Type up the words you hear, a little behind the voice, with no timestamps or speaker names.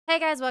Hey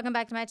guys, welcome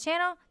back to my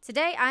channel.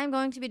 Today I'm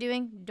going to be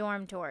doing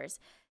dorm tours.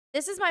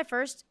 This is my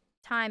first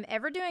time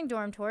ever doing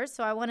dorm tours,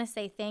 so I want to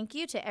say thank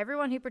you to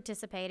everyone who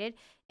participated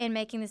in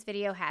making this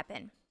video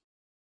happen.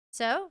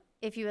 So,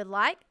 if you would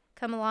like,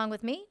 come along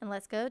with me and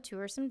let's go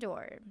tour some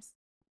dorms.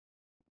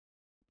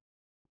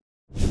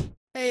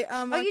 Hey,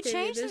 Oh, Octavia, you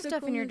changed some there's a stuff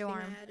cool in your new thing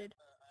dorm. I added.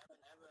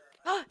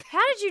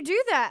 How did you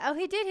do that? Oh,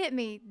 he did hit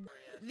me.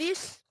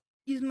 This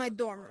is my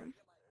dorm room.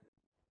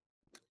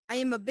 I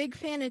am a big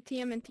fan of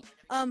TMNT.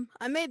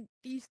 I made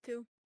these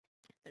two.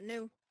 They're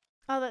new.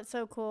 Oh, that's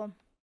so cool.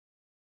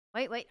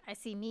 Wait, I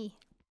see me.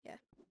 Yeah.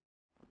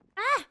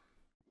 Ah!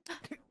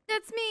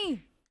 That's me!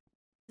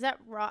 Is that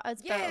raw?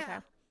 It's Yeah. okay.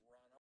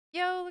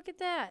 Yo, look at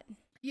that.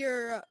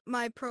 Your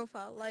my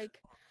profile. Like,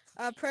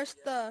 press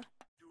the.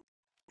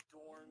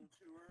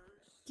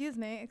 Excuse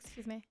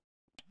me.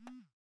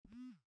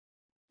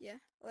 Yeah,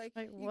 like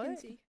Wait, you can what?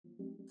 see.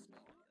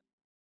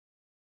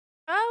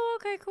 Oh,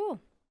 okay, cool.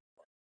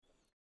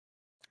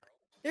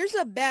 There's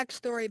a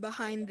backstory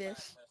behind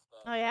this.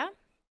 Oh, yeah?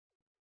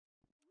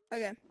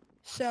 Okay,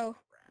 so,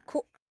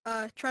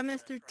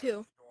 trimester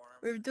 2,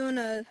 we're doing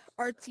a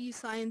artsy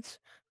science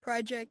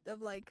project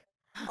of like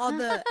all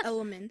the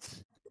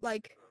elements,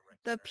 like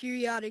the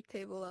periodic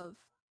table of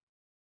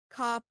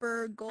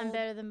copper, gold. I'm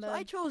better than So I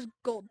both. chose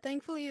gold.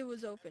 Thankfully it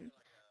was open.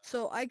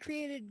 So I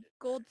created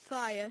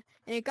boethiah,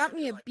 and it got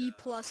me a B+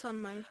 on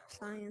my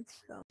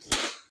science. So.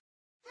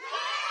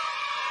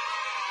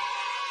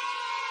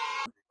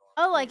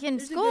 Oh, like Yeah, in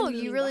there's a good school? You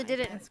meaning really behind did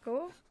it that. in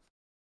school?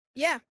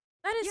 Yeah,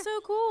 That is Yeah.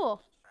 so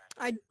cool.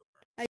 I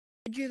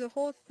drew the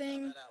whole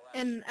thing,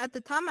 and at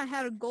the time I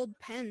had a gold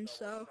pen,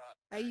 so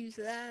I used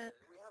that.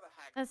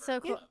 That's so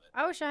cool. Yeah.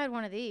 I wish I had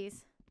one of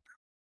these.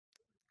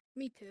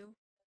 Me too.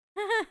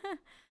 At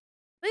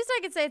least I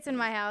could say it's in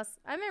my house.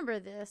 I remember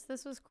this.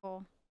 This was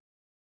cool.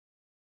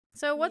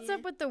 So what's Yeah.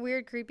 up with the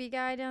weird creepy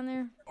guy down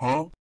there?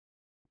 Huh?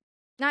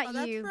 Not Oh,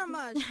 that's you. from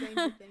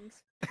Stranger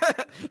Things.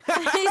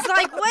 He's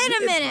like, wait a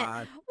It's minute.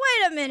 fine.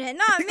 Wait a minute.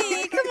 Not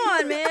me. Come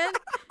on, man.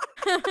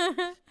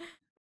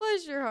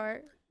 Bless your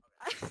heart.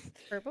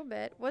 Purple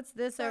bed. What's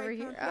this Sorry, over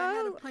here? Contra, I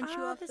had to Oh, punch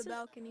you off this the is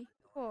balcony.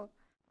 cool.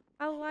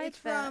 I like It's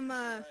that.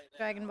 from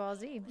Dragon Ball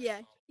Z.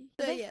 yeah.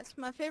 So yes,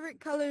 my favorite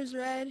color is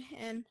red,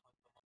 and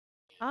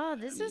Oh,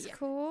 this is Yeah.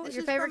 cool. this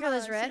Your is favorite from color a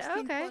is red?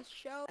 16 Okay. plus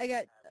show. I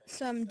got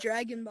some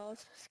Dragon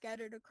Balls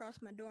scattered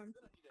across my dorm.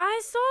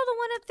 I saw the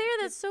one up there.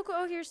 That's so cool.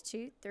 Oh, here's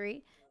 2,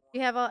 3.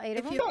 You have all 8 of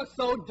If them? You are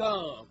so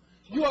dumb.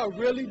 You are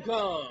really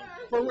dumb.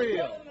 For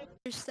real.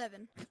 There's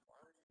 7.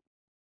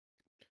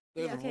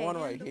 There's Yeah. Okay, one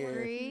right The one with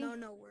here. 3.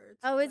 No words.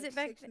 Oh, is Like it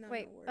back? 6 no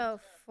Wait. words. Oh,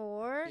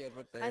 4. Yeah,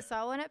 right there. I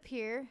saw one up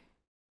here.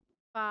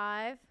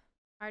 5.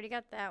 I already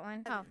got that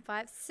one. Oh,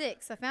 5,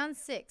 6. I found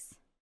 6.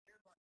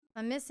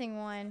 I'm missing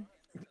one.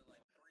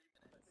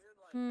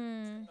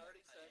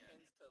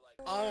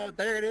 Oh,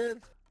 there it is.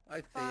 I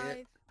see 5.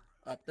 it.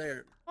 Up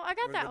there. Well, I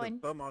got Where that the one.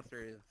 bum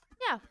monster is.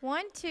 Yeah.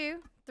 1,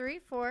 2, 3,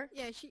 4,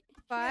 Yeah, she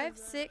 5,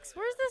 has, 6.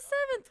 Where's the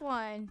 7th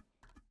one?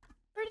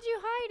 Where did you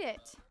hide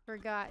it?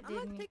 Forgot, I'm gonna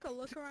didn't you? take a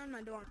look around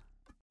my dorm.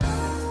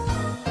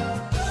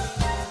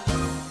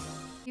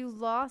 You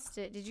lost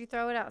it. Did you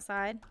throw it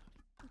outside?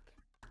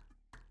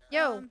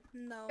 Yo,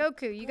 No.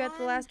 Goku, you got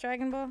the last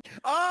Dragon Ball?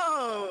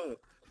 Oh!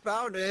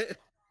 Found it.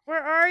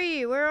 Where are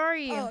you? Where are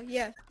you? Oh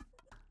yeah.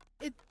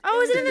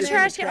 Oh, is it in the in the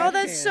trash can? Oh, trash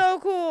that's can. so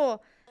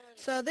cool.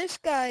 So this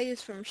guy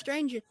is from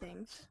Stranger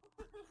Things.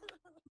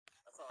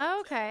 Oh,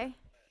 okay,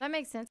 that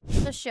makes sense.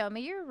 So show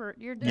me your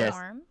Yes.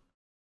 dorm.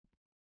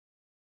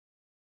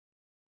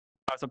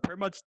 So pretty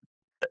much,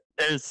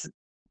 there's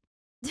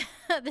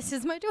This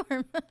is my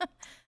dorm.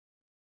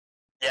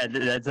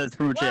 that's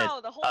pretty much Wow,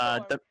 it. the whole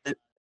dorm.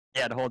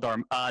 Yeah, the whole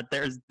dorm.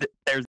 There's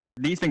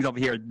these things over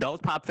here. Those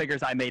pop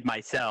figures I made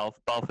myself,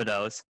 both of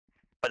those,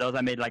 but those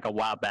I made like a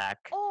while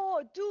back.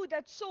 Oh, dude,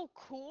 that's so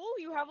cool.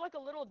 You have like a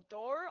little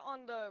door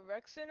on the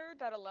rec center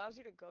that allows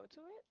you to go to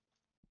it.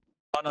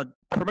 Oh no,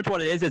 pretty much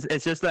what it is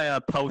it's just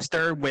a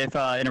poster with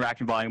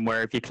interaction volume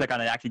where if you click on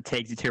it, it actually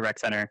takes you to your rec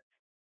center.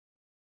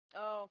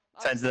 Oh,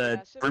 I Since see, the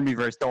yeah, should've-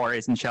 Roomyverse door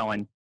isn't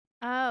showing.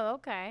 Oh,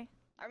 okay.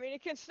 I mean,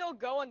 it can still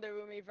go in the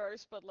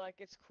Roomyverse, but like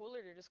it's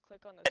cooler to just click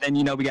on the. And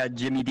then we got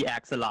Jimmy the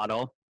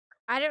Axolotl.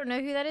 I don't know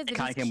who that is, It but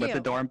kind he's of came cute. with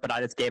the dorm, but I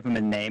just gave him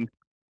a name.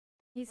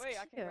 He's Wait,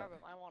 I cute. can grab him.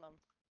 I want him.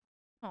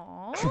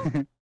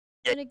 Aww.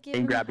 Yeah, Gonna you give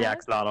can him a grab the hug?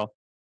 Axolotl.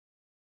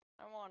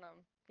 I want him.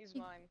 He's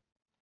You- mine.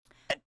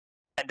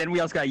 And then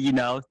we also got,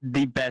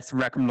 the best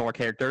Rec Room lore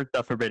character,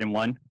 the Forbidden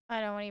One.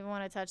 I don't even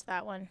want to touch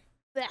that one.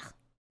 Ugh.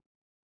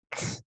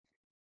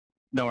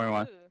 Don't worry,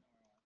 one.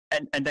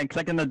 Ooh. And then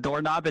click on the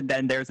doorknob, and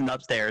then there's an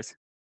upstairs.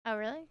 Oh,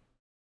 really?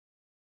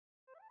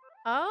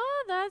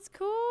 Oh, that's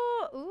cool.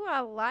 Ooh,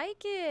 I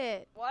like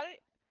it. Why?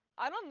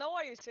 I don't know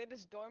why you say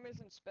this dorm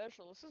isn't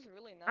special. This is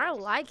really nice. I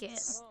like it. I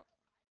don't-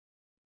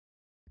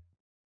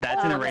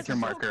 That's Oh, an that's eraser so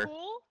marker.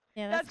 Cool.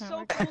 Yeah, That's not so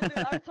working. cool, dude.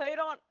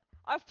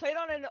 I've played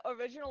on an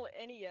original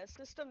NES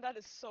system. That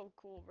is so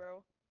cool,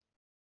 bro.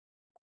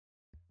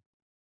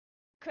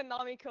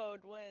 Konami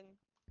code win.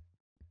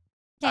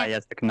 Ah,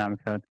 yes, the Konami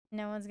code.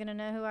 No one's gonna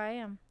know who I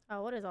am.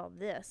 Oh, what is all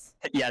this?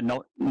 Yeah,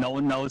 no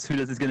one knows who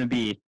this is gonna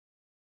be.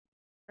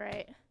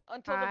 Right.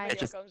 Until the I- video It's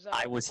just comes out.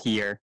 I was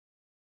here.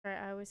 Right,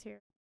 I was here.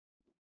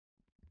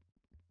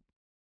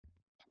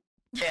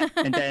 Yeah,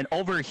 and then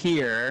over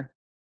here,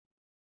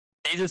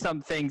 these are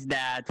some things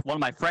that one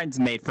of my friends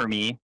made for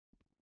me.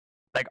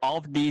 Like all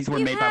of these were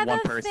you made by have one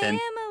a person.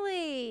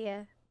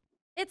 family.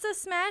 It's a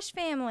Smash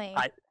family.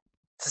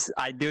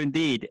 I do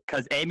indeed,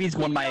 because Amy's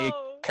one of my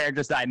Yo.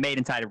 characters that I made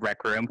inside of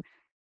Rec Room.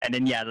 And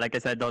then yeah, like I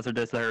said, those are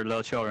just her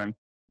little children.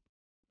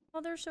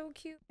 Oh, they're so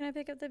cute. Can I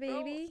pick up the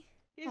Bro, baby?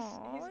 He's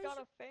Aw, got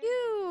a family.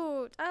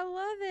 cute. I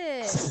love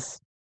it.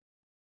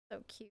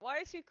 So cute. Why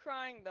is he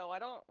crying though?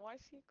 Why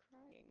is he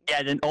crying?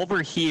 Yeah, then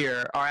over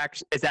here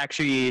is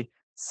actually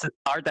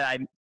art that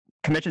I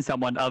commissioned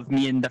someone of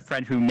me and the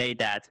friend who made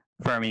that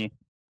for me.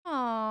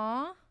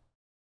 Aw.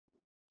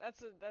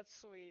 That's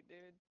sweet, dude.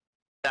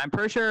 I'm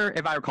pretty sure,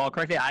 if I recall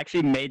correctly, I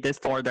actually made this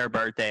for their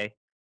birthday.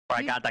 Or I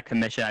You- got that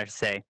commission, I should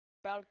say.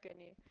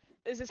 Balcony.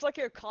 Is this like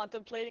your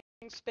contemplating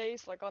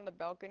space, like on the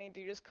balcony?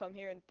 Do you just come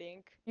here and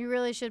think? You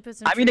really should put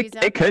some I mean, trees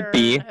out it could there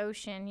be. or an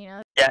ocean, you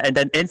know? Yeah, and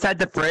then inside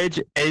the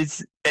fridge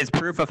is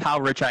proof of how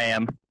rich I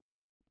am. What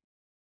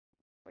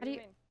How do do you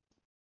you- mean?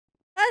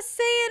 A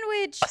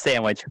sandwich. A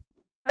sandwich.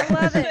 I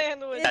love it.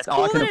 Sandwich. It's That's all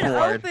cool I can that it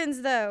afford.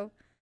 opens though.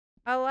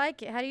 I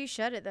like it. How do you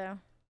shut it though?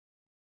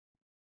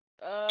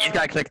 You just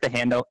gotta click the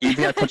handle. You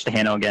just gotta touch the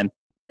handle again.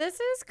 This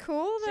is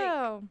cool See,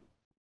 though.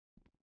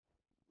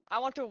 I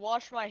want to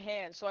wash my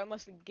hands, so I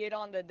must get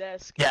on the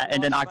desk. Yeah,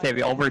 and then wash my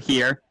Octavia, hands. over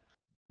here.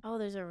 Oh,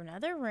 there's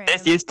another room.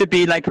 This used to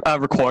be like a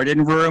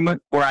recording room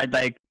where I'd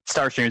like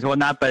start streams and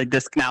whatnot, but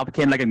this now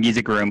became like a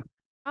music room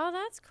Oh,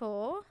 that's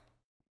cool.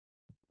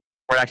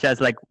 where it actually has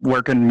like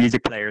working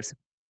music players.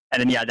 And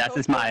then yeah, that's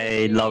just Tokyo my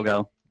Machine.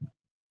 logo.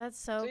 That's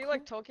so So you cool.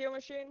 like Tokyo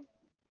Machine?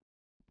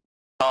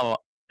 Oh,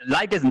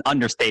 like is an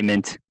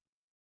understatement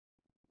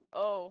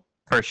Oh,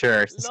 for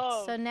sure.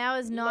 love. So now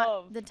is not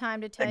love. the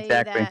time to tell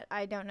Exactly. you that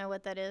I don't know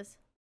what that is.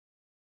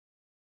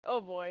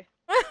 Oh boy.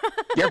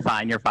 You're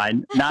fine. You're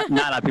fine. Not a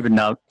lot of people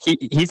know.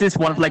 He's just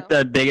one of like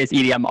the biggest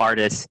EDM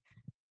artists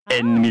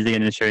in the Oh. music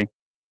industry,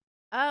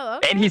 Oh,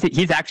 okay. and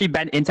he's actually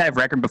been inside of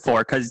Rec Room before.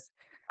 Because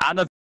I don't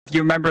know if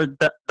you remember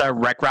the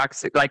Rec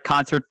Rocks like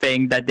concert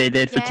thing that they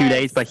did for 2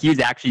 days, Yes. but he was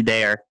actually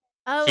there.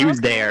 Oh, He was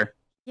okay. there,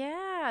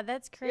 Yeah,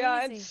 that's crazy. Yeah,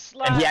 and and he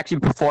Slap. actually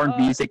performed uh,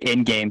 music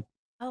in game.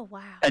 Oh,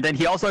 wow. And then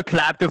he also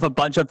collabed with a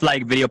bunch of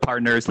like video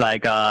partners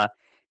like ER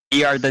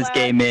Does Slat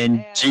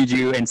Gaming, and-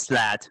 Juju, and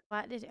Slat.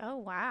 What did? Oh,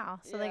 wow.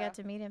 So they Yeah. got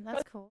to meet him.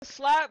 That's cool.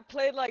 Slap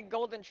played like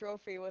Golden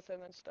Trophy with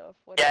him and stuff.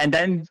 when Yeah, he and was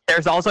then doing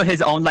there's also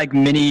his own like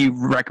mini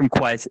Rec Room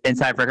quest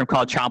inside Rec Room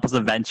called Chomple's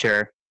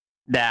Adventure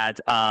that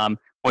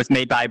was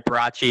made by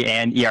Barachi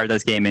and ER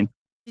Does Gaming.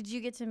 Did you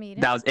get to meet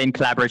him? That was in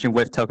collaboration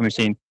with Tokyo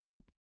Machine.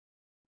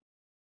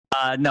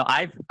 No,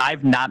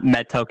 I've not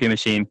met Tokyo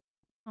Machine,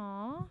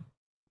 Aw.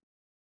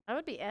 That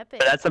would be epic.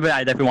 but that's something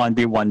I definitely want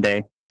to do one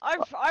day. I've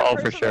Oh,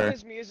 heard for some sure. of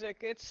his music.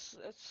 It's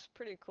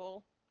pretty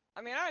cool.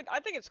 I mean, I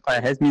think it's Oh, cool.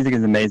 yeah, his music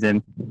is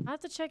amazing. I'll have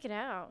to check it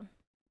out.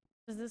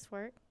 Does this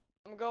work?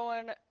 I'm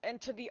going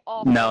into the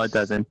office. No, it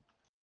doesn't.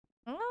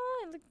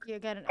 Oh, look, you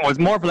got an. Oh, it's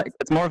more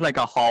of like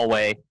a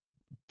hallway.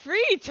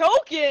 Free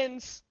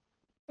tokens.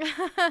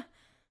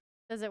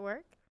 Does it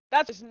work?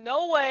 There's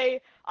no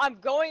way I'm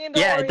going into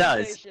Yeah, it does.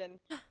 orientation.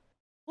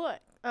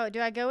 What? Oh,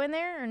 do I go in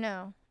there or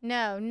no?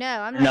 No, I'm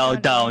not. No,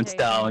 going to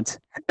don't.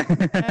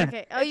 orientation.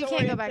 Okay. Oh, you It's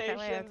can't go back that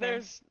way. orientation, Okay.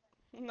 There's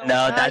no.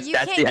 No, that's you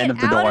the can't end get of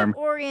the out dorm.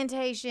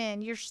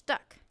 orientation. You're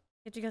stuck. You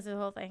have to go through the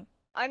whole thing.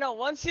 I know.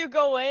 Once you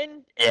go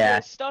in, Yeah.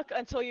 you're stuck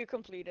until you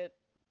complete it.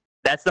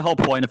 That's the whole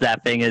point of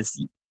that thing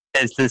is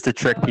just to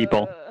trick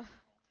people.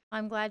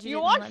 I'm glad you, You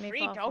didn't want let me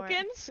free fall for it.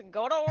 tokens?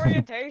 Go to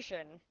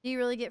orientation. Do you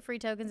really get free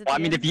tokens at Well,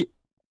 the end?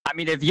 I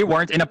mean, if you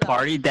weren't in a No.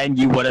 party, then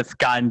you would have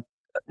gotten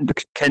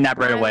kidnapped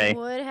right I away.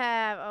 would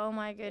have. Oh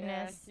my Yeah,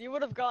 goodness. you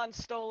would have gotten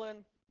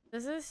stolen.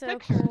 This is so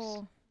Pictures.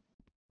 cool.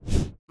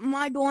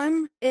 My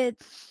dorm,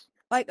 it's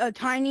like a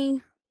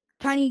tiny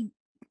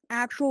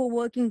actual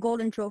working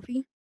golden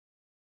trophy.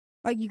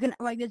 Like you can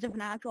like there's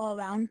different acts all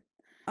around.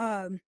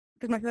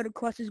 Because my favorite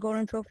quest is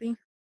golden trophy.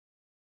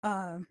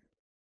 When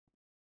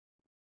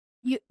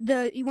you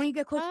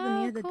get close to the Oh,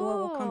 mirror, the door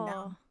will come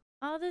down. cool.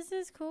 Oh, this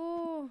is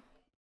cool.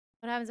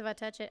 What happens if I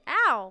touch it?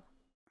 Ow!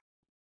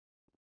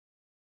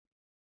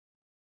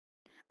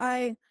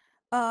 I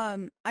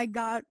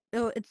got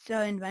it's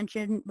an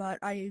invention, but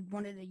I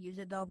wanted to use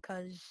it though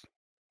because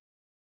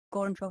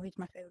golden trophy is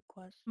my favorite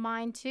quest.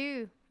 Mine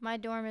too. My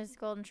dorm is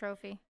golden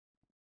trophy.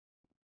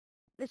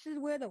 This is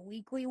where the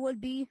weekly would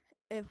be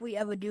if we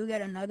ever do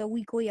get another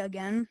weekly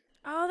again.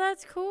 Oh,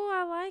 that's cool.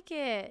 I like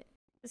it.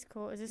 It's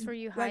cool. Is this where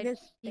you Like hide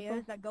there's people?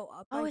 stairs that go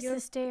up. Oh, right it's here.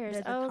 the stairs.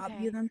 There's a Oh, top okay.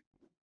 view of them.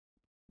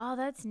 Oh,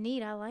 that's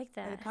neat. I like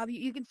At the that. top view,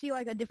 you can see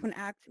like a different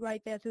act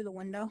right there through the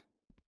window.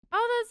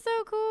 Oh, that's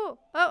so cool.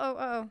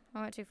 Oh.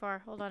 I went too far.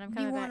 Hold on. I'm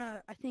Do you coming back.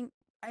 wanna?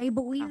 I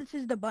believe Oh. this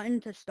is the button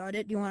to start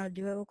it. Do you wanna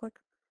do it real quick?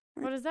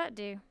 What does that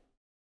do?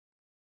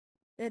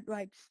 It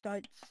like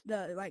starts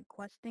the like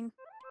questing.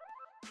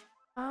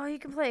 Oh, you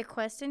can play a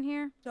quest in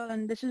here? So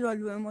then this is our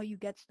room where you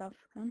get stuff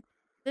from.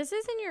 This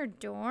is in your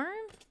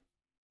dorm?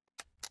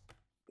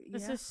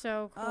 This Yeah. is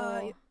so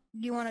cool.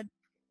 Do you wanna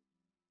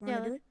do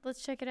it?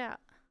 Let's check it out.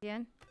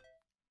 Again.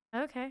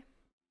 Okay.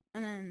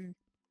 And then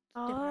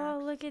Oh,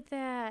 racks. look at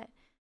that.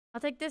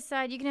 I'll take this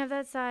side. You can have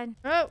that side.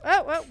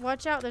 Oh,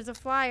 watch out. There's a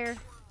flyer.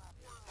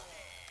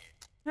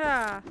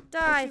 Ah,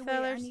 die, Okay, wait,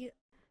 fellas.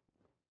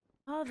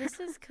 Oh, this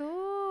is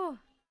cool.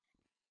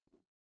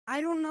 I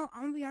don't know.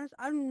 I'm gonna be honest.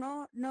 I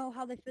don't know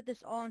how they fit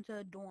this all into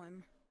a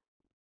dorm.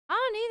 I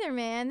don't either,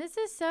 man. This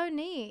is so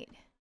neat.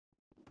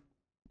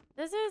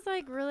 This is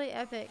like really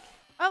epic.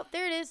 Oh,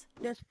 there it is.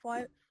 Just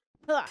fly.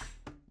 Ah,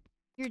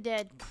 you're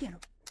dead. You know.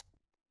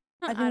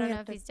 I think don't we know have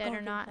if to he's dead go or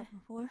through not. the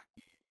second floor.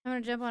 I'm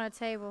gonna jump on a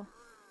table.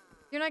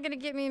 You're not gonna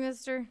get me,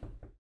 mister.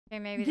 Okay,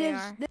 maybe they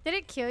are. Did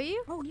it kill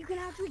you? Oh, you can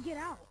actually get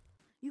out.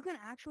 You can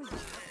actually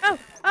get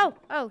out.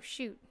 Oh,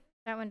 shoot.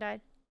 That one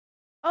died.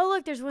 Oh,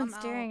 look, there's one I'm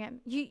staring at me.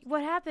 You,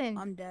 what happened?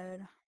 I'm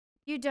dead.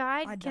 You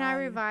died? I Can I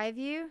died. revive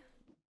you?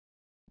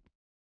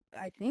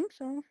 I think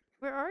so.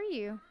 Where are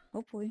you?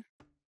 Hopefully.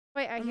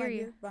 Wait, I I'm hear right you.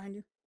 here, behind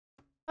you.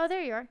 Oh,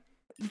 there you are.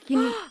 Can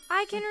you,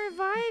 I can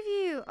revive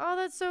you. Oh,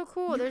 that's so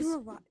cool. you There's can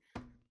revive.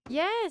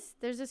 Yes,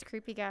 there's this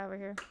creepy guy over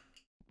here.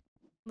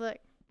 Look.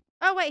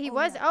 Oh wait, he Oh,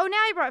 was. yeah. Oh,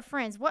 now he brought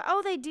friends. What?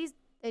 Oh, they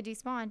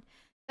despawned.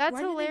 That's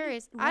Why did they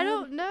hilarious. why I did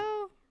don't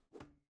know.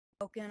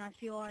 Okay, and I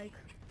feel like.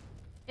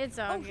 It's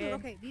all Oh good. shoot!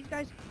 Okay, these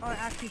guys are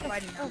actually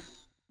fighting now.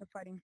 They're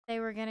fighting. They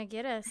were gonna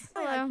get us.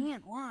 I Hello.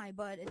 can't lie,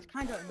 but it's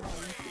kind of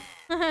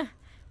annoying.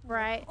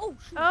 Right. Oh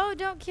shoot! Oh,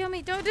 don't kill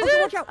me. Don't do Okay,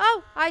 it. watch out.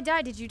 Oh, I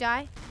died. Did you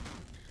die?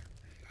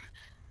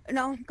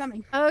 No, I'm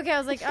coming. Oh, okay. I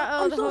was like,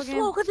 I'm the so whole slow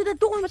game. because of the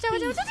dorm Watch out,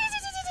 watch out, speed.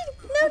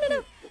 watch out.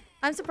 No.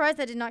 I'm surprised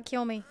that did not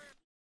kill me.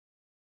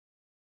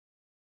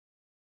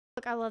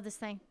 Look, I love this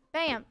thing.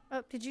 Bam.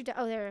 Oh, did you die?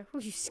 Oh, there. Ooh,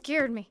 you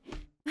scared me.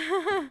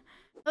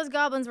 Those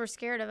goblins were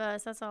scared of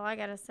us. That's all I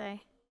gotta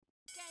say.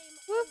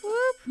 Whoop,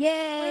 whoop.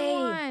 Yay!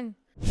 We won.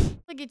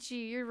 Look at you.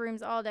 Your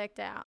room's all decked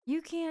out.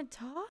 You can't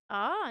talk?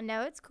 Oh,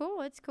 no, it's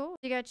cool. It's cool.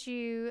 You got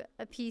you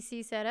a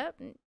PC set up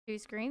and 2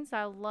 screens.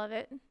 I love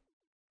it.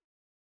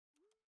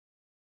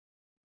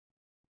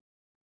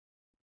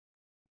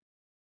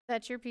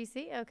 That's your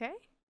PC? Okay.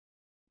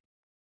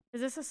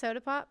 Is this a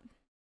soda pop?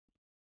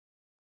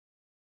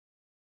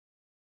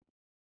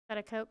 Got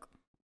a Coke?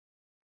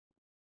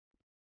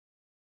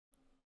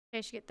 In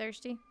case you get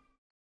thirsty.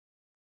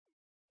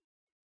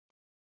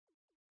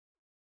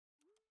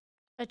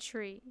 A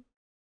tree.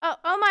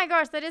 Oh my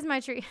gosh, that is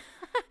my tree.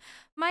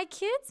 My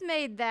kids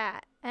made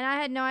that, and I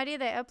had no idea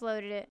they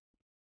uploaded it.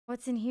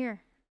 What's in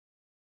here?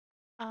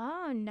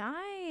 Oh,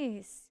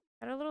 nice.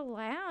 Got a little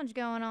lounge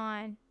going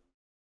on.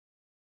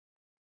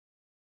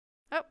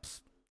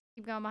 Oops.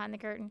 Keep going behind the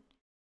curtain.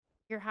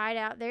 Your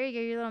hideout. There you go,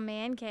 your little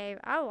man cave.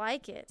 I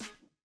like it.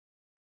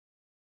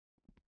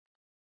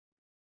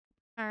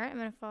 Alright, I'm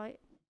gonna follow you.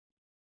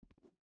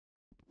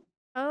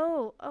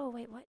 Oh,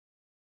 wait, what?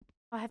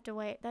 I have to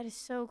wait. That is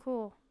so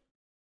cool.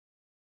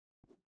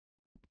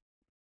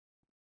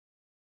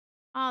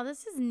 Oh,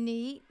 this is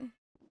neat.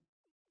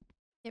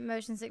 Get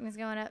motion sickness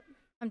going up.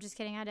 I'm just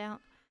kidding, I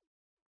don't.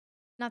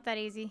 Not that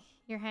easy.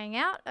 Your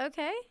hangout?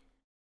 Okay.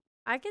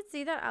 I could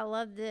see that. I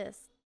love this.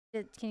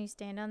 Can you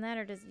stand on that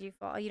or does you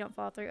fall? You don't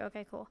fall through?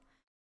 Okay, cool.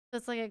 So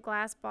it's like a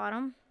glass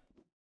bottom.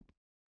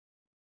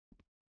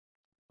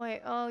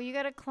 Wait, oh, you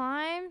gotta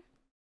climb?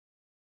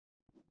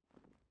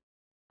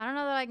 I don't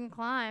know that I can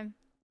climb.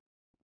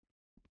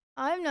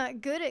 I'm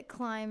not good at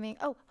climbing.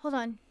 Oh, hold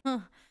on.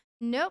 Huh.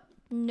 Nope.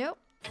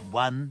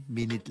 1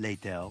 minute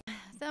later.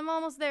 So I'm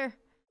almost there.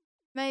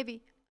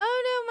 Maybe.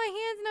 Oh no, my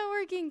hand's not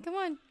working. Come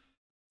on.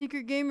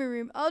 Secret gamer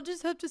room. I'll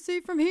just have to see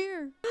from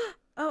here.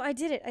 Oh, I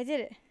did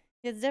it.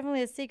 It's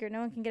definitely a secret.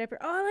 No one can get up here.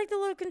 Oh, I like the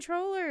little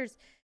controllers.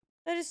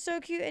 That is so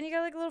cute. And you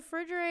got like a little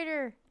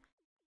refrigerator.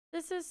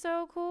 This is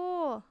so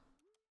cool.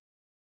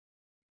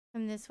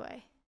 Come this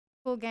way.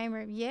 Cool game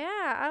room.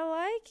 Yeah, I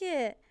like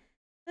it.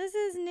 This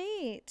is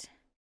neat.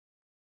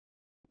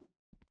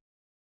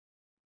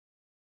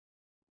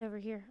 Over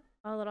here.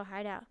 Oh, a little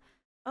hideout.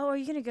 Oh, are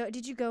you gonna go?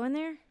 Did you go in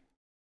there?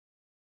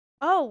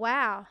 Oh,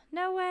 wow.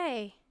 No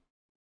way.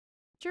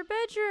 It's your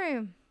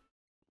bedroom.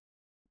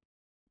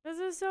 This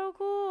is so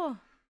cool.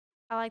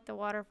 I like the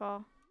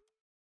waterfall.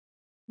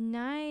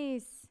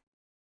 Nice.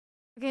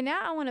 Okay,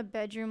 now I want a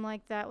bedroom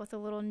like that with a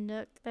little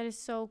nook. That is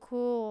so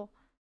cool.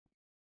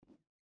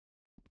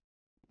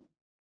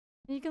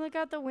 And you can look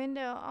out the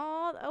window.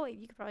 Oh, wait,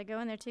 you could probably go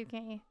in there too,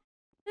 can't you?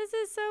 This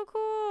is so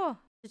cool.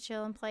 To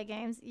chill and play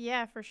games.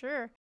 Yeah, for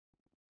sure.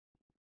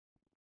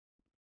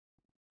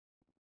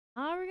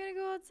 Oh, we're gonna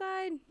go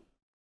outside.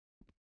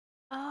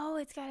 Oh,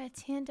 it's got a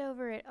tent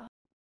over it. Oh,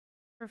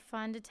 for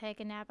fun to take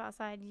a nap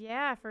outside.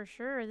 Yeah, for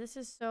sure. This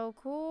is so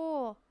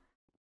cool.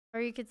 Or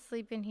you could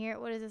sleep in here.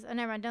 What is this? Oh,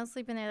 never mind. Don't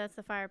sleep in there. That's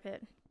the fire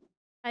pit.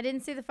 I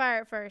didn't see the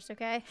fire at first,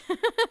 okay?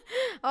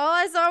 All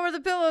I saw were the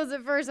pillows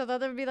at first. I thought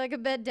there would be like a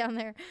bed down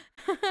there.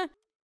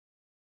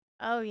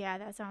 Oh, yeah,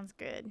 that sounds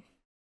good.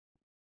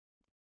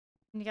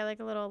 And you got like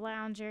a little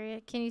lounge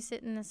area. Can you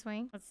sit in the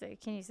swing? Let's see.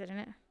 Can you sit in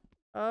it?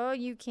 Oh,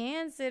 you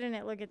can sit in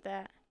it. Look at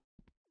that.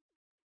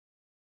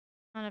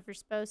 I don't know if you're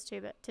supposed to,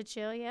 but to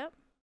chill, yep.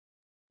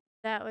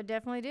 That would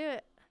definitely do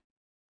it.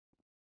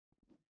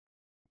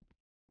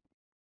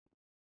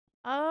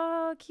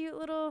 Oh, cute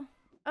little...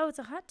 Oh, it's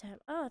a hot tub.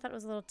 Oh, I thought it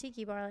was a little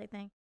tiki bar-like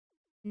thing.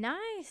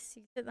 Nice.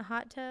 You can sit in the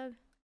hot tub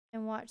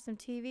and watch some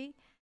TV.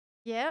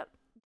 Yep.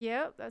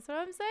 Yep, that's what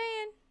I'm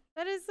saying.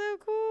 That is so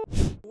cool.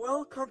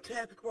 Welcome to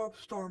Epic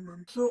Bob's dorm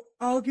room. So,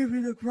 I'll give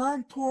you the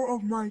grand tour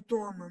of my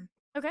dorm room.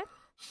 Okay.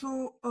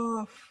 So,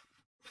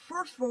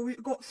 first of all, we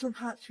got some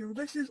hats here.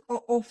 This is an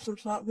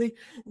officer's hat. They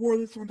wore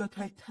this on the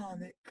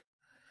Titanic.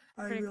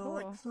 I Pretty really cool.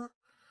 like that.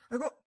 I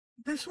got,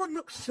 this one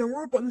looks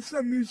similar, but this is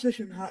a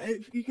musician hat.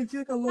 You can see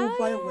like a little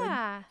violin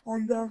Yeah.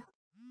 on there.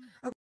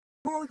 I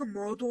got like a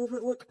model of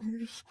it. Look, I'm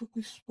just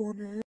quickly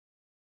spawning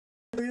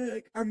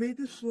it. I made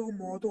this little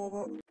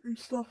model of it and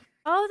stuff.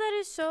 Oh, that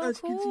is so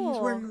As you can see, he's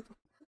cool. wearing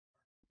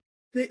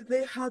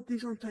they had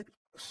these on tape.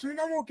 Soon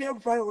I will get a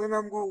violin.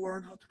 I'm going to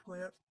learn how to play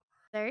it.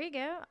 There you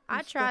go. I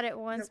and tried stuff. it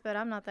once, but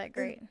I'm not that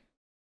great.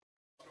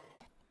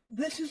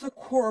 This is a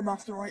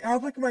quartermaster, right? I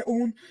have like my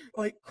own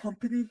like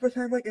company for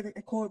time, like, and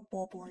I call it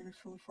Bob Line. It's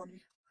really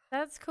funny.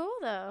 That's cool,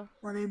 though.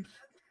 My name's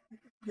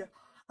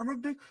I'm a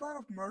big fan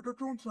of murder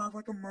drones, so I have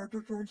like a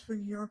murder drones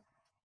thing here.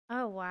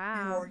 Oh,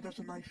 wow. And there's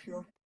a knife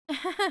here.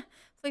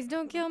 Please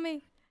don't kill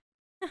me.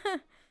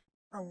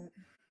 I won't.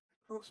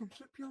 I got some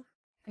soup here.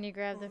 Can you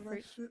grab Oh, the nice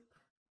fruit? soup.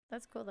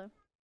 That's cool, though.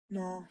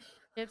 No.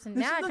 Chips and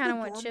This now is I like kind a of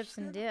want dorm chips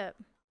and set. dip.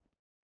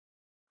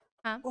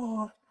 Huh?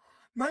 Oh,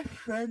 my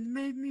friend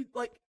made me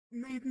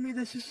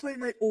this. Is like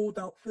my old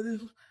outfit.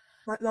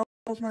 That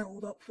was my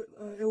old outfit.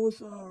 It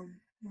was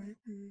wait,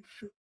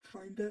 should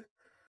find it.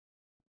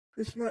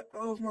 That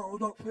was my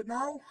old outfit.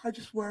 Now I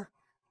just wear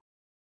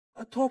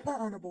a top hat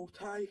and a bow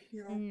tie.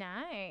 You know.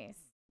 Nice.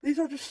 These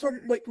are just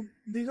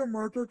these are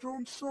murder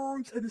drone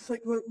songs, and it's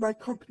like my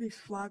company's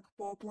flag,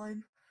 Bob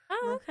Line.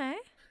 Oh, No. okay.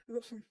 I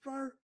got some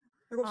fire.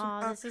 I got some Aw,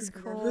 this action is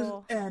figures.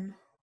 cool. This is N.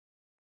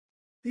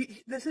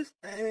 This is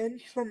N.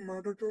 He's from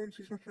Murder Drones.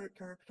 He's my favorite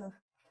character.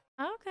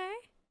 Okay.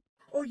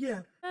 Oh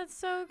yeah. That's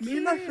so cute. Me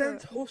and my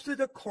friends hosted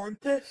a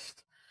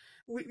contest.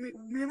 Me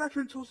and my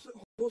friends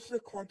hosted a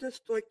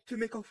contest like to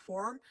make a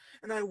farm,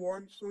 and I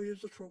won. So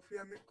here's the trophy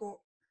I got.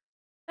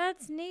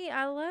 That's neat.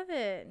 I love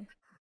it.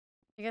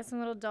 You got some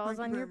little dolls Thank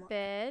you on very your much.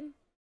 bed.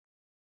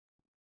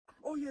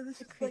 Oh yeah, this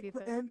A is creepy like the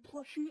bed. N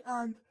plushie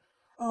and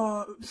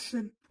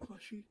Sin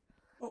plushie.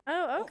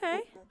 Oh, okay.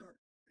 Darn.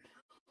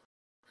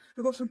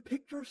 I got some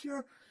pictures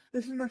here.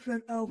 This is my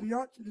friend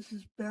Elviot. This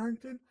is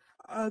Benton.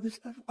 What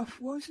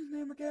is his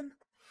name again?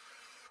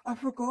 I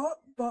forgot,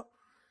 but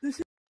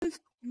this is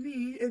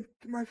me and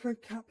my friend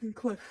Captain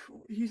Cliff.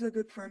 He's a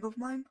good friend of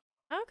mine.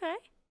 Okay.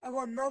 I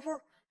got another,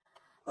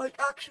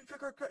 action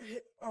figure.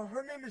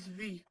 Her name is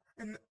V,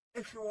 and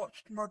if you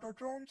watched Murder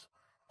Drones.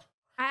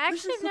 I This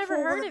actually is have the never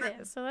full heard one of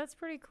that- it, so that's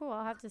pretty cool.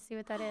 I'll have to see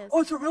what that is.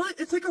 Oh,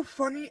 it's like a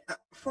funny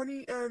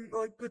and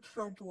good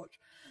film to watch.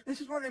 This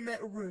is when I met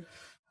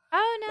Ruth.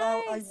 Oh,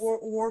 I nice.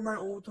 wore my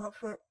old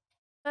outfit.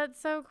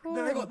 That's so cool.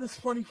 Then I got this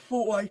funny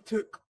photo I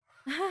took.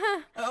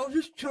 I was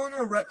just chilling in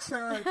a rec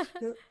center.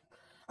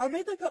 I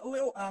made like a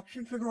little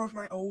action figure of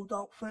my old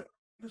outfit.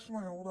 This is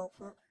my old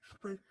outfit. It's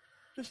pretty.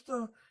 Just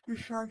your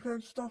Shanka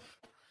and stuff.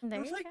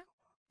 There you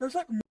There's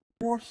like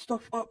more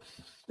stuff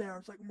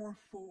upstairs, like more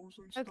photos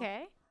and go. stuff.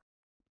 Okay.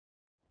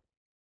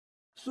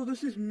 So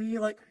this is me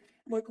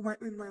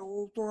in my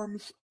old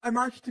dorms. I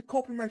managed to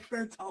copy my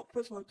friend's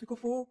outfit, so I took a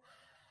photo.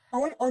 I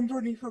went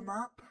underneath a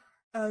map,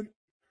 and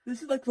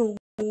this is like the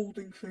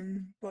loading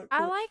thing. But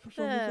I glitched like for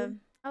some reason.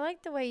 I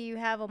like the way you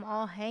have them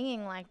all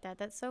hanging like that.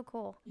 That's so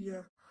cool.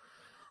 Yeah.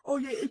 Oh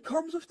yeah, it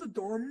comes with the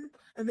dorm,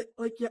 and it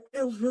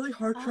was really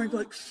hard trying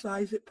to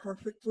size it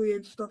perfectly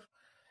and stuff.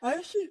 I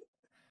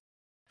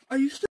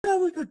used to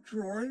have like a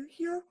drawing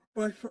here,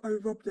 but I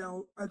rubbed it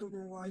out. I don't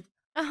know why.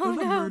 Oh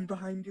There's a no. moon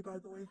behind you, by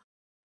the way.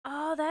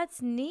 Oh,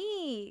 that's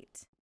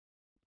neat.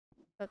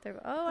 But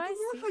there. Oh, I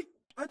see.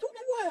 I don't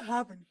know what I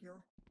have in here.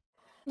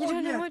 You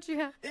don't know what you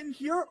have. In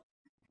here,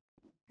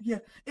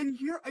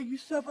 I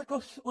used to have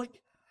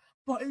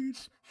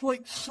buttons for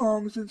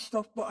songs and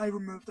stuff, but I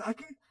removed it.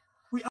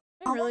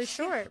 They're really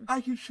short. I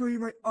can show you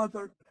my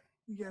other,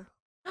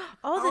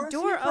 Oh, I the wanna see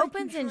door if I can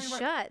opens show and you my-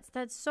 shuts.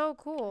 That's so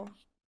cool.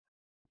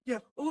 Yeah.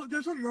 Oh,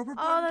 there's another button.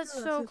 Oh, that's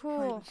here that so says cool.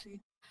 privacy.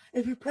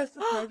 If you press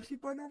the privacy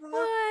button over there,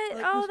 What?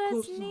 like, Oh, this that's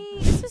closes neat.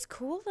 open. This is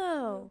cool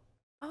though.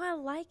 Oh, I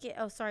like it.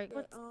 Oh, sorry.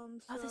 What's... Oh,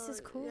 this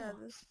is cool. Yeah,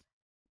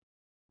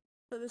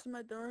 so this is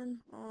my dorm.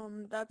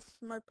 That's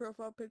my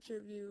profile picture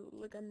if you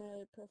look at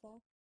my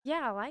profile.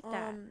 Yeah, I like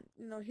that.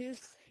 You know, here's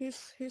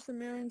the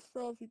mirror and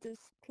stuff. You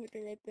just click it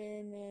right there,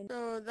 and then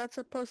so that's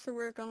supposed to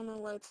work. I don't know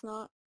why it's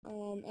not.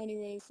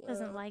 Anyways,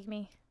 Doesn't like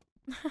me.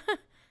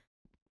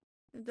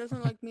 it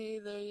doesn't like me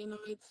either. You know,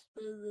 it's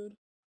very rude.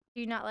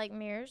 Do you not like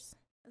mirrors?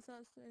 That's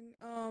not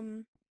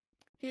saying.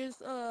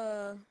 Here's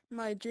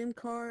my dream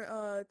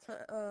car.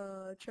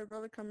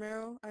 Chevrolet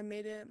Camaro. I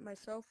made it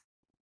myself.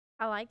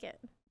 I like it.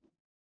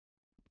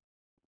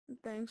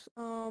 Thanks.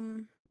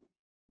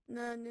 And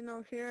then, you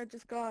know, here I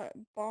just got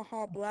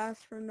Baja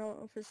Blast for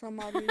some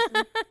odd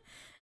reason.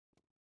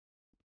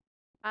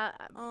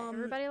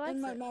 Everybody likes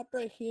in my it. map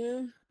right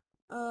here,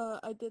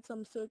 I did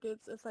some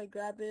circuits. If I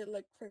grab it,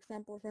 like for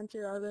example,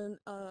 Frontier Island,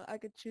 I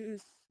could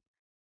choose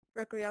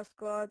Recreate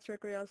Squads,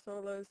 Recreate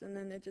Solos, and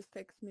then it just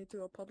takes me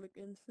to a public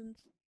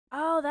instance.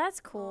 Oh, that's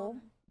cool.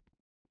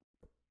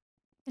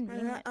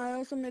 And I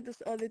also made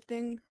this other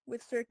thing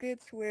with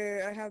circuits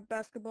where I have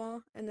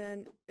basketball, and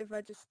then if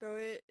I just throw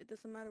it, it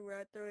doesn't matter where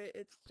I throw it,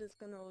 it's just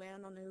gonna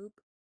land on the hoop.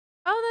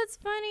 Oh, that's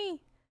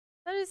funny.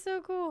 That is so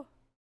cool.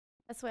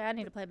 That's the way I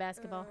need to play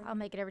basketball. I'll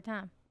make it every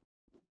time.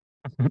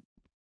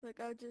 Like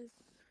I'll just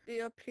be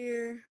up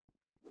here.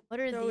 What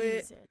are throw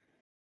these? It.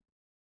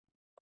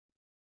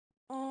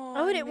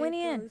 Oh, it went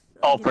in.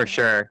 Oh, for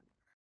sure.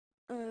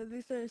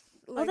 These are.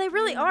 Oh, they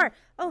really are.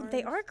 Oh,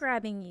 they are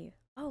grabbing you.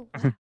 Oh,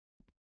 wow.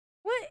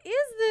 What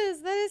is this?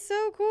 That is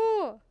so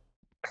cool.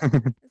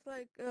 It's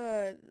like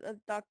a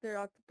Dr.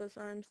 Octopus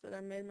arms that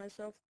I made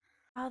myself.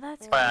 Oh,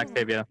 that's Bye, cool.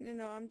 Octavia. You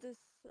know, I'm just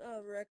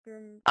rec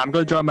room. I'm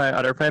gonna join my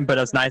other friend, but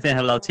it's nice saying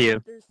hello to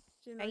you. There's,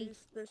 you know,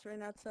 there's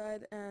rain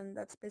outside, and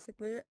that's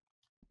basically it.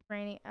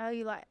 Rainy. Oh,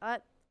 you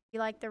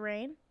like the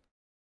rain?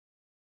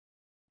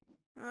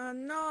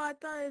 No, I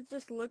thought it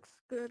just looks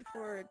good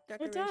for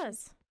decoration. It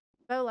does.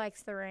 Bo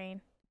likes the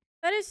rain.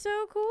 That is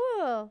so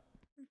cool.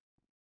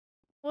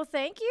 Well,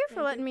 thank you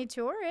for letting me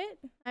tour it.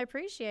 I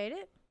appreciate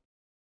it.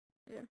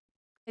 Yeah.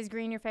 Is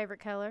green your favorite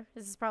color?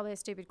 This is probably a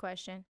stupid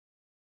question.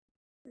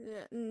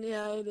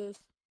 Yeah, it is.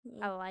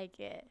 Yeah. I like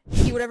it.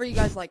 Eat whatever you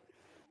guys like.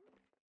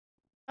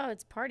 Oh,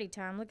 it's party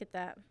time. Look at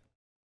that.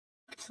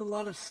 It's a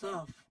lot of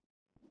stuff.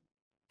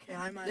 Okay,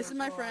 I might. This is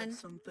my as well add friend.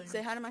 something.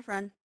 Say hi to my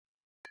friend.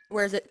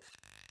 Where is it?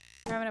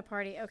 We're having a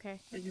party. Okay.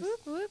 I just- Whoop,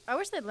 whoop. I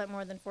wish they'd let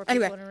more than 4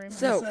 people Anyway, in a room.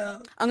 so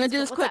I'm gonna do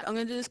this What's quick. up? I'm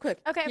gonna do this quick.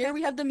 Okay, Here okay.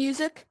 we have the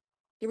music.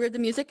 Here we have the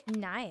music.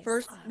 Nice.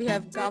 First, we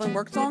have Goblin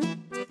Work Song.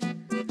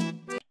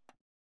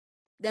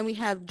 Then we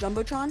have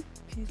Jumbotron.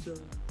 Pizza.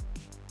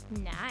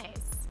 Nice.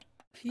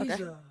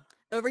 Pizza.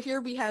 Over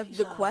here we have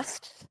the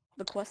quest.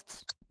 The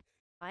quests.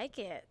 Like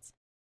it.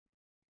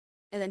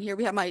 And then here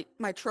we have my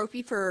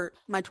trophy for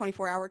my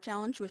 24-hour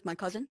challenge with my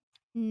cousin.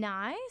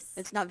 Nice.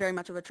 It's not very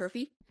much of a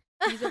trophy.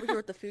 He's over here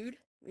with the food.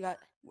 We got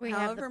We have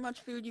however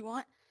much food you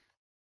want.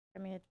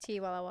 Give me a tea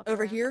while I walk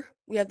Over around. here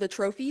we have the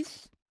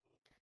trophies.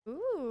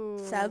 Ooh.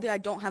 Sadly, I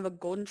don't have a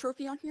golden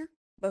trophy on here,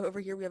 but over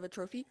here we have a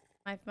trophy.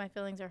 My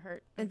feelings are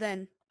hurt. And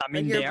then I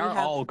mean, here they we are have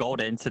all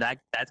golden, so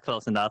that's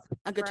close enough.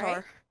 a guitar.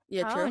 Right?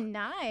 Yeah, Oh, true.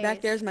 nice.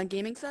 Back there's my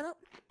gaming setup.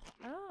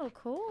 Oh,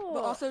 cool.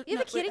 But also, you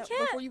have a kitty cat?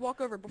 Before you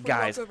walk over,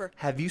 Guys,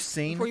 have you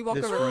seen before you walk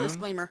this over, room?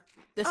 disclaimer.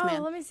 This Oh,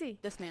 man. let me see.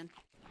 This man.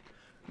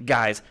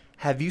 Guys,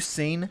 have you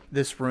seen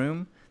this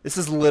room? This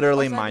is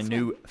literally What's that, my this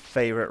new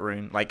favorite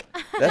room. Like,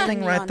 that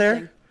thing right Neon there,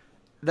 thing.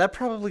 that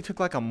probably took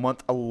like a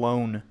month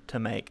alone to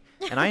make.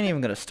 And I ain't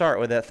even going to start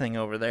with that thing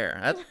over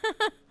there.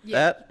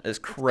 That is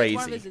It's one of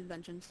crazy. his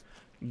inventions.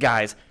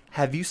 Guys,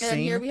 have you And then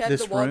here seen we have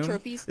this the wall room?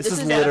 trophies. This This is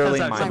is literally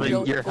That's my something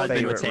new your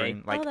husband would favorite say.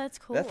 room. Like, Oh, that's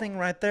cool. that thing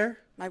right there,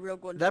 My real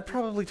golden that trophy.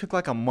 probably took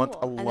like a month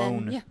Cool. And then,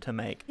 alone yeah. to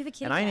make. You have a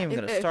kitty And I ain't cat. even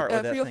going to start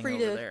with that feel thing free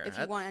over to, there. if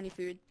you want any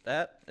food.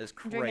 That is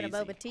I'm drinking a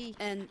crazy. boba tea.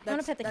 And wanna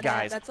that's, pet the that's,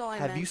 cat. Guys, that's all I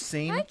have meant. you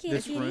seen Hi, kitty.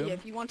 this room?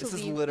 If you want to This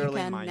is leave,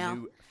 literally you can my now.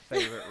 new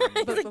favorite room.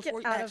 But Get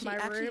before, out of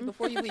my room.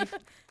 before you leave,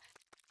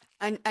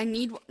 I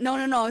need no.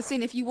 I was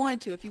saying if you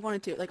wanted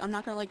to. Like I'm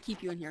not gonna like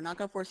keep you in here. I'm not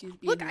gonna force you to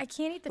be Look, in here. I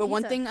can't eat the But pizza.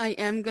 one thing I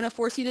am gonna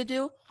force you to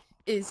do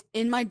is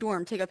in my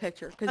dorm take a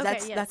picture because Okay,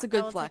 that's yes, a I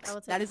good will take- flex. I will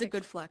take That a is a picture.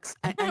 good flex.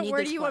 I need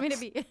Where this do you want me to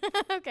flex. be?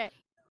 Okay.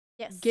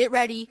 Yes. Get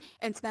ready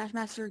and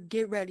Smashmaster,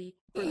 get ready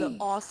for the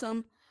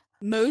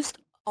most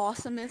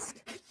awesomest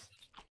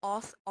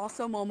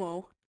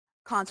awesomomo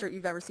concert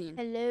you've ever seen.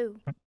 Hello.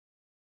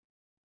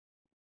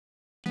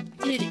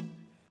 Hit it.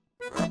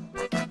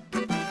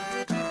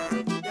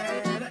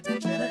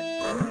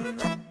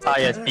 Oh,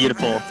 yes,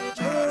 beautiful.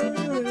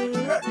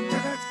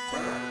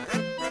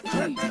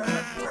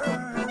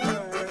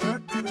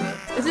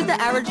 This is the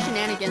average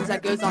shenanigans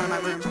that goes on in my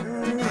room.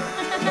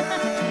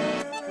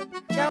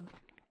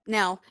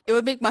 Now, it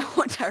would make my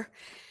whole entire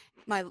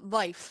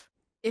life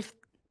if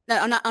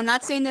I'm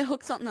not saying to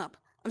hook something up.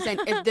 I'm saying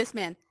if this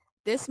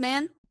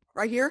man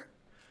right here,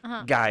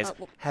 Guys,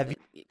 have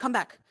you come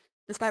back.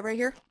 This guy right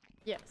here,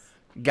 Yes.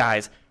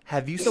 guys,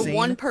 have you the seen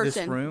one this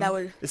person room? that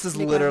would This is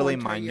make my literally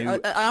whole my entire new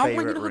year. I don't want you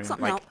favorite to hook room.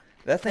 something Like, up.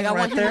 that thing Like I right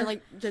want him there, to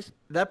like just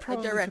that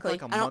probably directly.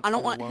 took like a month I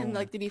don't want him alone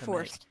like to be make.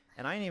 forced.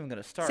 And I ain't even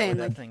gonna start Saying, with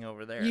that like, thing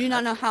over there. You do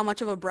not know how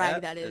much of a brag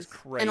that that is is.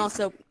 crazy. And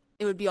also,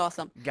 it would be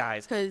awesome.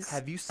 Guys, 'Cause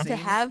have you to seen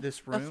have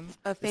this a room?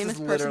 a famous this is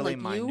person literally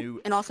like my you,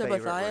 new and also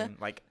favorite boethiah, room.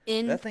 Like,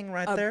 in that thing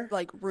right a there,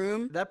 like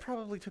room, that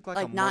probably took like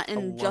a like month not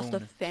in just a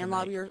alone fan to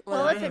lobby make. or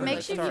Well, whatever. if it I'm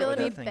makes you gonna feel start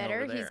any with that thing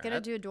better, over he's there.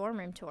 gonna do a dorm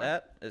room tour.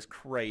 That is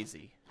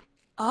crazy.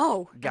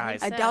 Oh,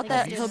 Guys, I so. doubt I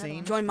that think he'll it's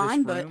seen join this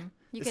mine, but room?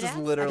 You This could is ask.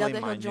 literally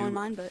that my he'll join new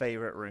mine, but-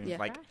 favorite room. yeah.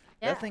 Like,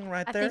 Yeah, That thing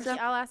right I there. think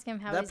I'll ask him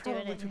how That he's doing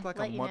probably it took and like a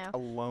let you month know.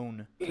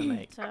 alone to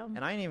make. So, And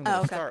I ain't even Oh, gonna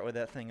okay. start with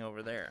that thing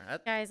over there.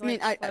 That, guys, I mean,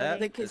 like, that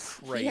because is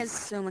he crazy. has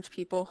so much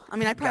people. I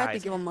mean, I probably have to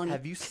Guys, give him money.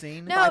 have you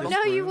seen No, this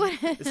no, you room?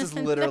 wouldn't. This is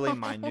literally No.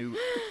 my new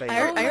I, favorite.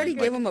 Oh my already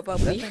God. gave him a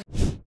bubbly.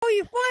 Oh,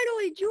 you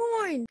finally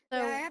joined! So-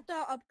 Yeah, I have to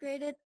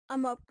upgrade it.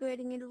 I'm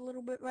upgrading it a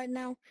little bit right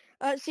now.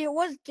 See, it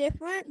was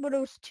different, but it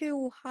was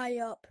too high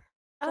up.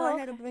 So I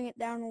had to okay. bring it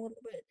down a little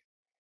bit.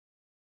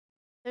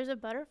 There's a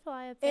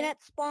butterfly up And there.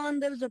 at spawn,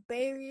 there's a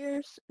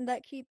barriers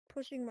that keep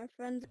pushing my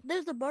friends.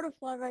 There's a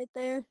butterfly right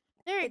there.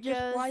 There It it just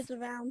goes. flies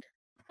around.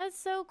 That's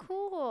so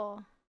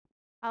cool.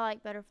 I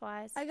like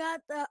butterflies. I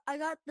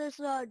got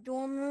this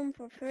dorm room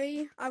for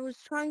free. I was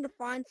trying to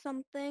find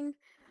something,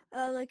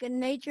 like a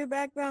nature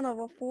background of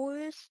a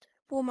forest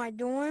for my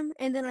dorm,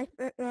 and then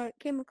I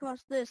came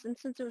across this, and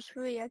since it was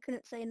free, I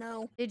couldn't say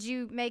no. Did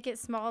you make it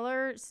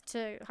smaller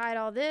to hide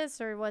all this,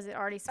 or was it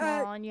already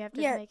small and you have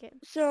to yeah. make it?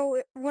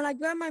 So when I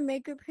grab my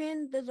maker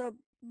pen, there's a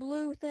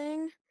blue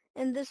thing,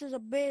 and this is a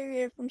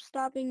barrier from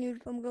stopping you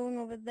from going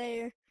over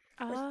there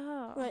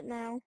Oh. right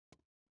now.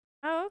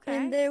 Oh, okay.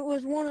 And there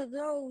was one of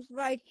those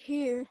right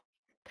here,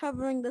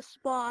 covering the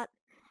spot.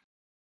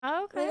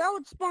 Oh, okay. Like, I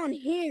would spawn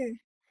here,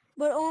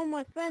 but all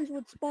my friends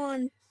would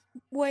spawn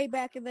way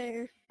back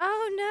there.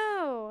 Oh,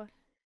 no.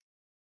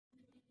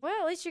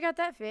 Well, at least you got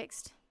that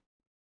fixed.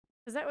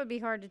 Because that would be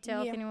hard to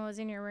tell if Yeah. anyone was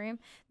in your room.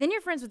 Then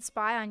your friends would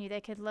spy on you.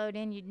 They could load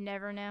in. You'd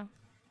never know.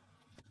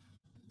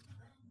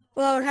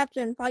 Well, I would have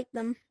to invite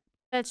them.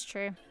 That's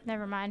true.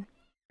 Never mind.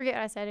 Forget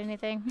I said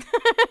anything.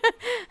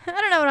 I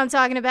don't know what I'm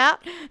talking about.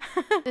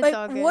 It's Like,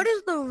 all good. what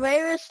is the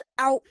rarest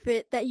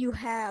outfit that you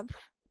have?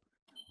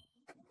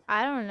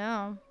 I don't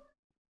know.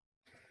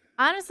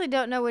 Honestly,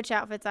 don't know which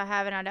outfits I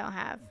have and I don't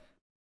have.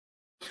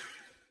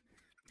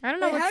 I don't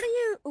know Wait, which... how do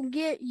you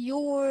get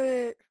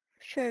your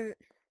shirt?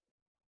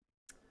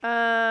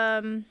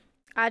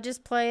 I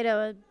just played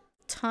a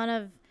ton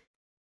of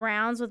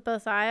rounds with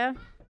boethiah.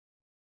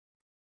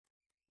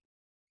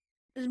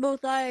 Is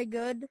boethiah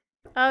good?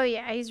 Oh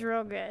yeah, he's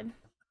real good.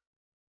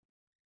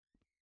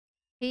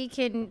 He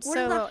can What is the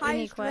solo any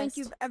highest rank quest.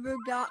 you've ever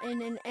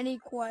gotten in any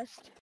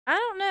quest? I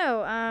don't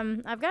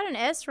know. I've got an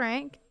S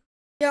rank.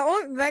 Yeah,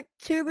 aren't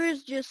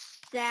RecTubers just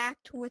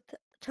stacked with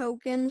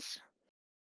tokens?